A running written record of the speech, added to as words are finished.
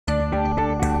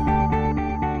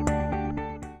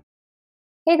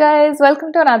Hey guys,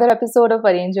 welcome to another episode of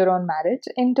Arrange Your Own Marriage.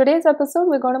 In today's episode,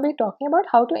 we're going to be talking about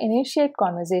how to initiate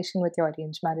conversation with your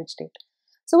arranged marriage date.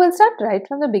 So, we'll start right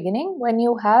from the beginning when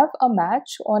you have a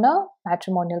match on a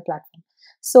matrimonial platform.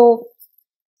 So,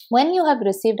 when you have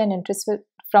received an interest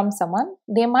from someone,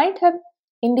 they might have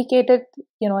indicated,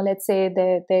 let's say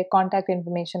their contact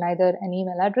information, either an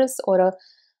email address or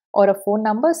a phone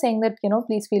number saying that,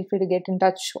 please feel free to get in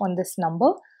touch on this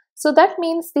number. So that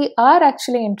means they are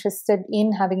actually interested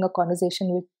in having a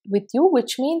conversation with you,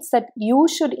 which means that you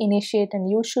should initiate and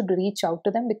you should reach out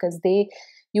to them because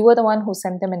you were the one who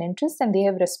sent them an interest and they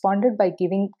have responded by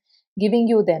giving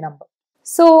you their number.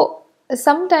 So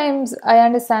sometimes I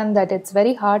understand that it's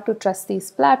very hard to trust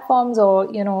these platforms or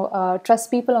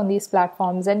trust people on these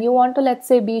platforms, and you want to, let's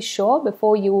say, be sure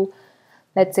before you,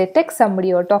 let's say, text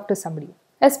somebody or talk to somebody.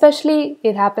 Especially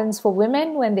it happens for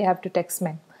women when they have to text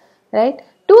men, right?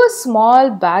 Do a small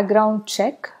background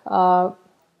check of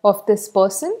this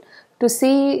person to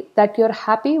see that you're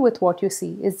happy with what you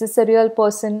see. Is this a real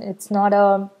person? It's not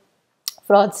a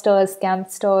fraudster, a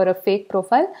scamster, or a fake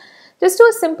profile. Just do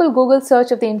a simple Google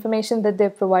search of the information that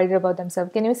they've provided about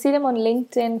themselves. Can you see them on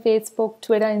LinkedIn, Facebook,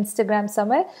 Twitter, Instagram,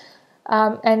 somewhere?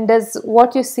 And does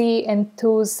what you see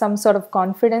enthuse some sort of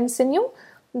confidence in you?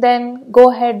 Then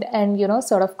go ahead and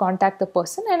sort of contact the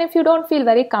person. And if you don't feel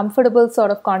very comfortable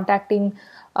sort of contacting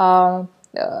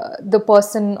the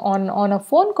person on a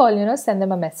phone call, send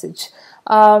them a message.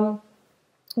 But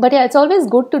yeah, it's always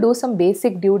good to do some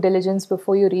basic due diligence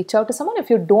before you reach out to someone if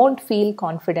you don't feel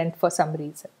confident for some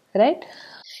reason, right?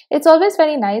 It's always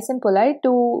very nice and polite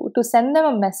to send them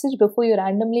a message before you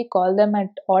randomly call them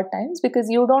at odd times, because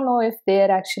you don't know if they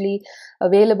are actually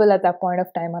available at that point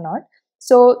of time or not.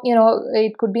 So,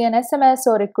 it could be an SMS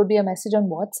or it could be a message on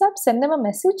WhatsApp. Send them a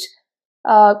message,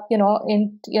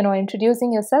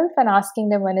 introducing yourself and asking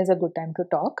them when is a good time to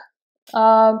talk.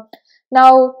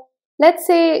 Now, let's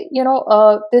say,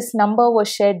 this number was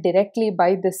shared directly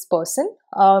by this person.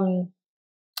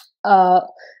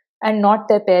 And not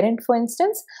their parent, for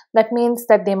instance. That means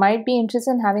that they might be interested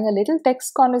in having a little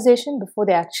text conversation before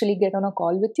they actually get on a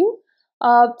call with you.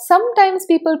 Sometimes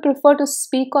people prefer to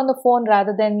speak on the phone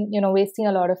rather than, wasting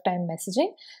a lot of time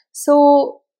messaging.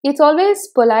 So it's always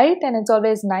polite and it's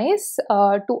always nice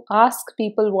to ask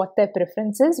people what their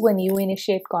preference is when you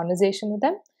initiate conversation with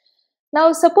them.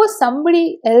 Now, suppose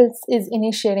somebody else is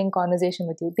initiating conversation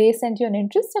with you. They sent you an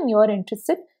interest and you're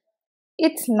interested.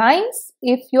 It's nice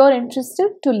if you're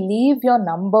interested to leave your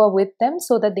number with them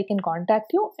so that they can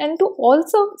contact you, and to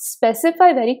also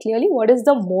specify very clearly what is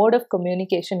the mode of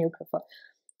communication you prefer.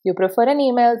 Do you prefer an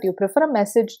email? Do you prefer a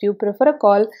message? Do you prefer a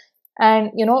call?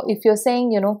 And, if you're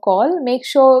saying, call, make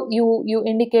sure you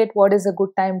indicate what is a good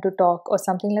time to talk or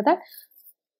something like that.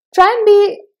 Try and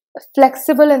be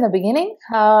flexible in the beginning.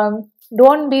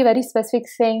 Don't be very specific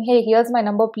saying, hey, here's my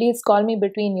number, please call me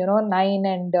between 9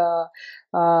 and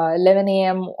 11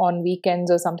 a.m. on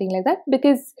weekends or something like that,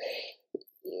 because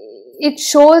it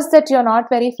shows that you're not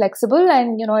very flexible,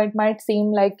 and it might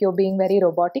seem like you're being very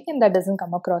robotic, and that doesn't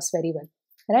come across very well,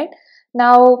 right?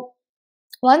 Now,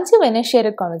 once you've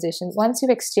initiated conversations, once you've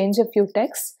exchanged a few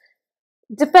texts,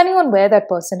 depending on where that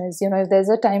person is, if there's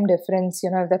a time difference,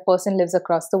 if that person lives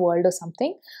across the world or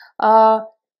something,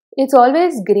 it's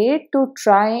always great to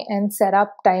try and set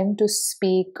up time to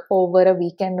speak over a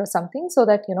weekend or something, so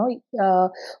that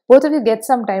both of you get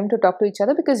some time to talk to each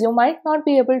other, because you might not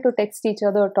be able to text each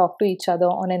other or talk to each other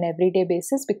on an everyday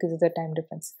basis because of the time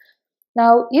difference.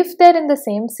 Now, if they're in the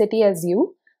same city as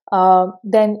you,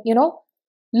 then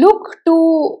look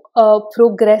to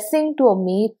progressing to a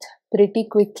meet pretty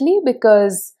quickly,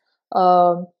 because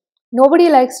nobody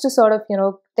likes to sort of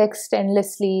text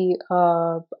endlessly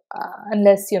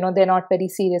unless they're not very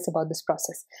serious about this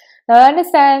process. Now, I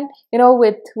understand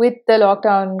with the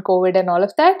lockdown, COVID and all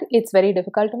of that, it's very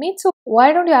difficult to meet. So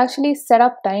why don't you actually set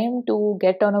up time to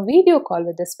get on a video call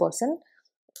with this person?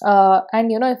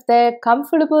 And if they're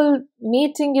comfortable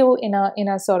meeting you in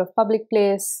a sort of public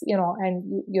place,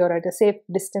 and you're at a safe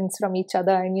distance from each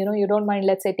other, and you don't mind,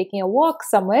 let's say, taking a walk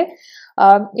somewhere,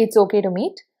 it's okay to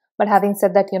meet. But having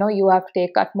said that, you have to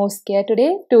take utmost care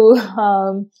today to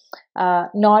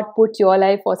not put your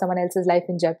life or someone else's life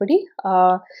in jeopardy.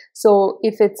 So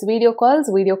if it's video calls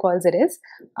it is.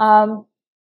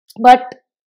 But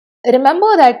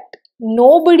remember that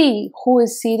nobody who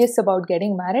is serious about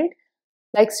getting married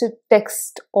likes to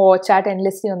text or chat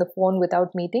endlessly on the phone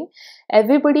without meeting.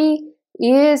 Everybody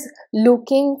is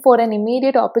looking for an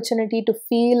immediate opportunity to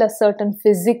feel a certain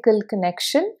physical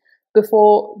connection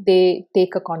before they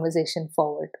take a conversation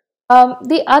forward.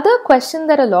 The other question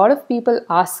that a lot of people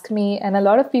ask me and a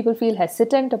lot of people feel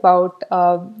hesitant about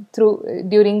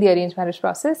during the arranged marriage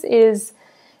process is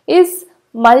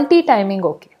multi-timing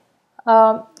okay?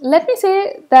 Let me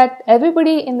say that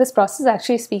everybody in this process is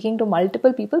actually speaking to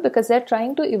multiple people because they're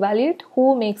trying to evaluate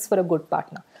who makes for a good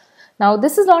partner. Now,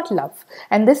 this is not love,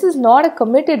 and this is not a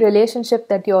committed relationship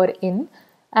that you're in,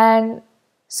 and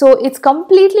so it's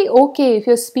completely okay if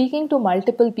you're speaking to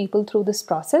multiple people through this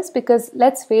process, because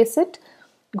let's face it,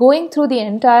 going through the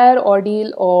entire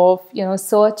ordeal of,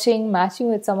 searching, matching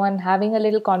with someone, having a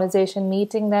little conversation,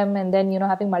 meeting them, and then,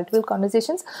 having multiple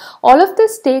conversations, all of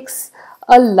this takes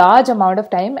a large amount of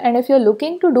time. And if you're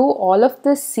looking to do all of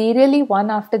this serially one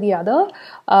after the other,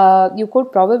 you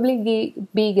could probably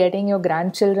be getting your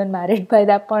grandchildren married by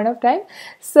that point of time.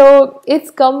 So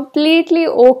it's completely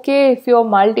okay if you're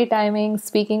multi-timing,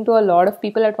 speaking to a lot of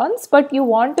people at once, but you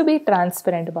want to be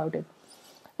transparent about it.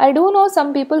 I do know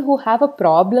some people who have a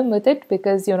problem with it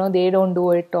because, they don't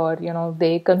do it, or,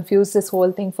 they confuse this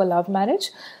whole thing for love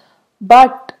marriage.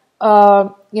 But,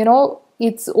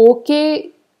 it's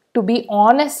okay to be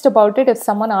honest about it if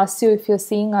someone asks you if you're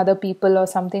seeing other people or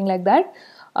something like that.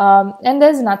 And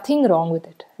there's nothing wrong with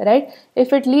it, right?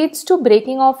 If it leads to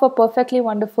breaking off a perfectly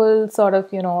wonderful sort of,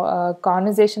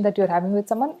 conversation that you're having with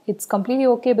someone, it's completely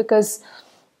okay, because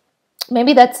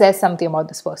maybe that says something about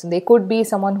this person. They could be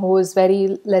someone who is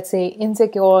very, let's say,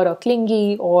 insecure or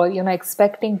clingy, or,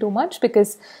 expecting too much,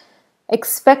 because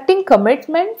expecting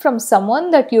commitment from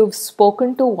someone that you've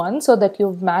spoken to once or that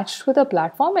you've matched with a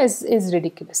platform is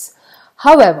ridiculous.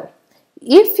 However,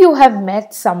 if you have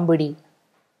met somebody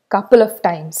couple of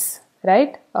times,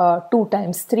 right, 2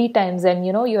 times, 3 times, and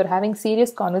you're having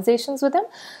serious conversations with them,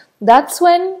 that's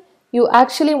when you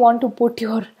actually want to put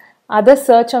your other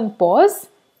search on pause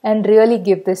and really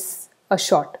give this a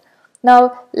shot.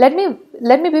 Now, let me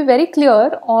be very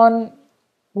clear on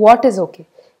what is okay.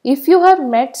 If you have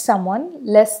met someone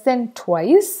less than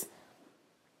twice,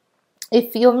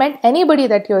 if you've met anybody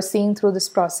that you're seeing through this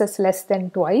process less than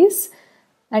twice,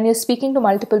 and you're speaking to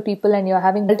multiple people and you're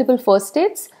having multiple first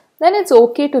dates, then it's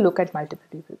okay to look at multiple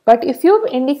people. But if you've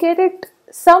indicated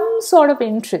some sort of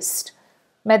interest,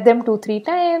 met them 2-3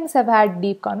 times, have had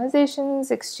deep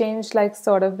conversations, exchanged like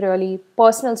sort of really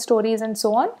personal stories and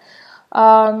so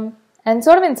on, and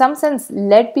sort of in some sense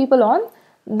led people on,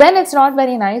 then it's not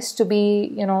very nice to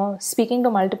be, speaking to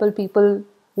multiple people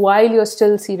while you're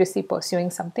still seriously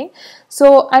pursuing something.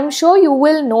 So I'm sure you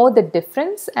will know the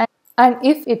difference. And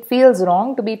if it feels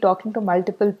wrong to be talking to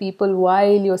multiple people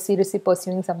while you're seriously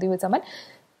pursuing something with someone,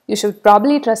 you should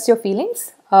probably trust your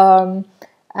feelings.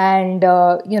 And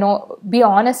be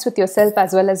honest with yourself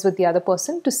as well as with the other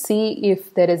person to see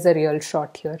if there is a real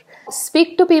shot here.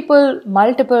 Speak to people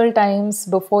multiple times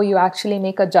before you actually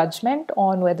make a judgment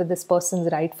on whether this person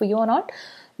is right for you or not.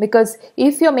 Because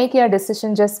if you're making a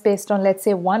decision just based on, let's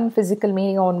say, one physical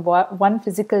meeting on one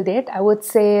physical date, I would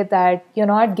say that you're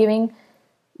not giving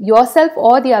yourself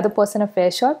or the other person a fair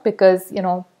shot, because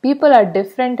people are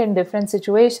different in different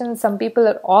situations. Some people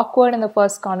are awkward in the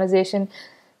first conversation.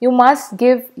 You must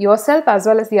give yourself as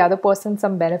well as the other person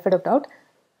some benefit of doubt.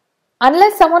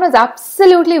 Unless someone is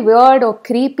absolutely weird or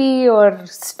creepy or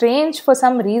strange for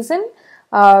some reason,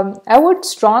 I would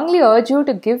strongly urge you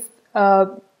to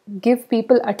give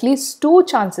people at least 2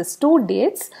 chances, 2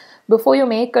 dates before you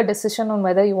make a decision on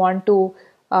whether you want to,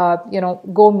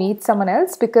 go meet someone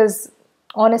else. Because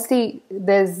honestly,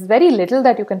 there's very little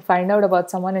that you can find out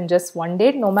about someone in just 1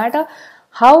 date, no matter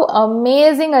how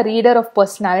amazing a reader of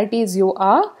personalities you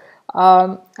are.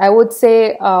 I would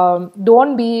say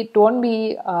don't be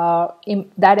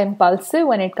that impulsive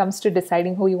when it comes to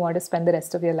deciding who you want to spend the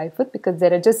rest of your life with, because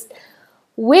there are just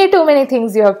way too many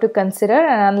things you have to consider,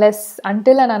 and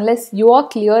unless you are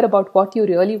clear about what you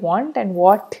really want and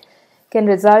what can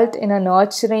result in a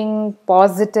nurturing,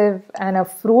 positive, and a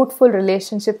fruitful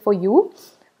relationship for you,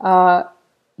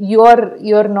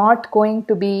 you're not going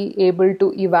to be able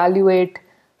to evaluate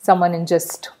someone in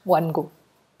just one go.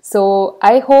 So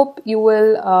I hope you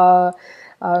will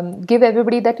give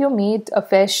everybody that you meet a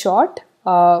fair shot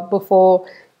before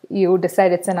you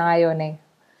decide it's an aye or nay.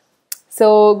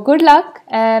 So good luck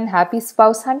and happy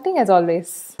spouse hunting as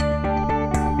always.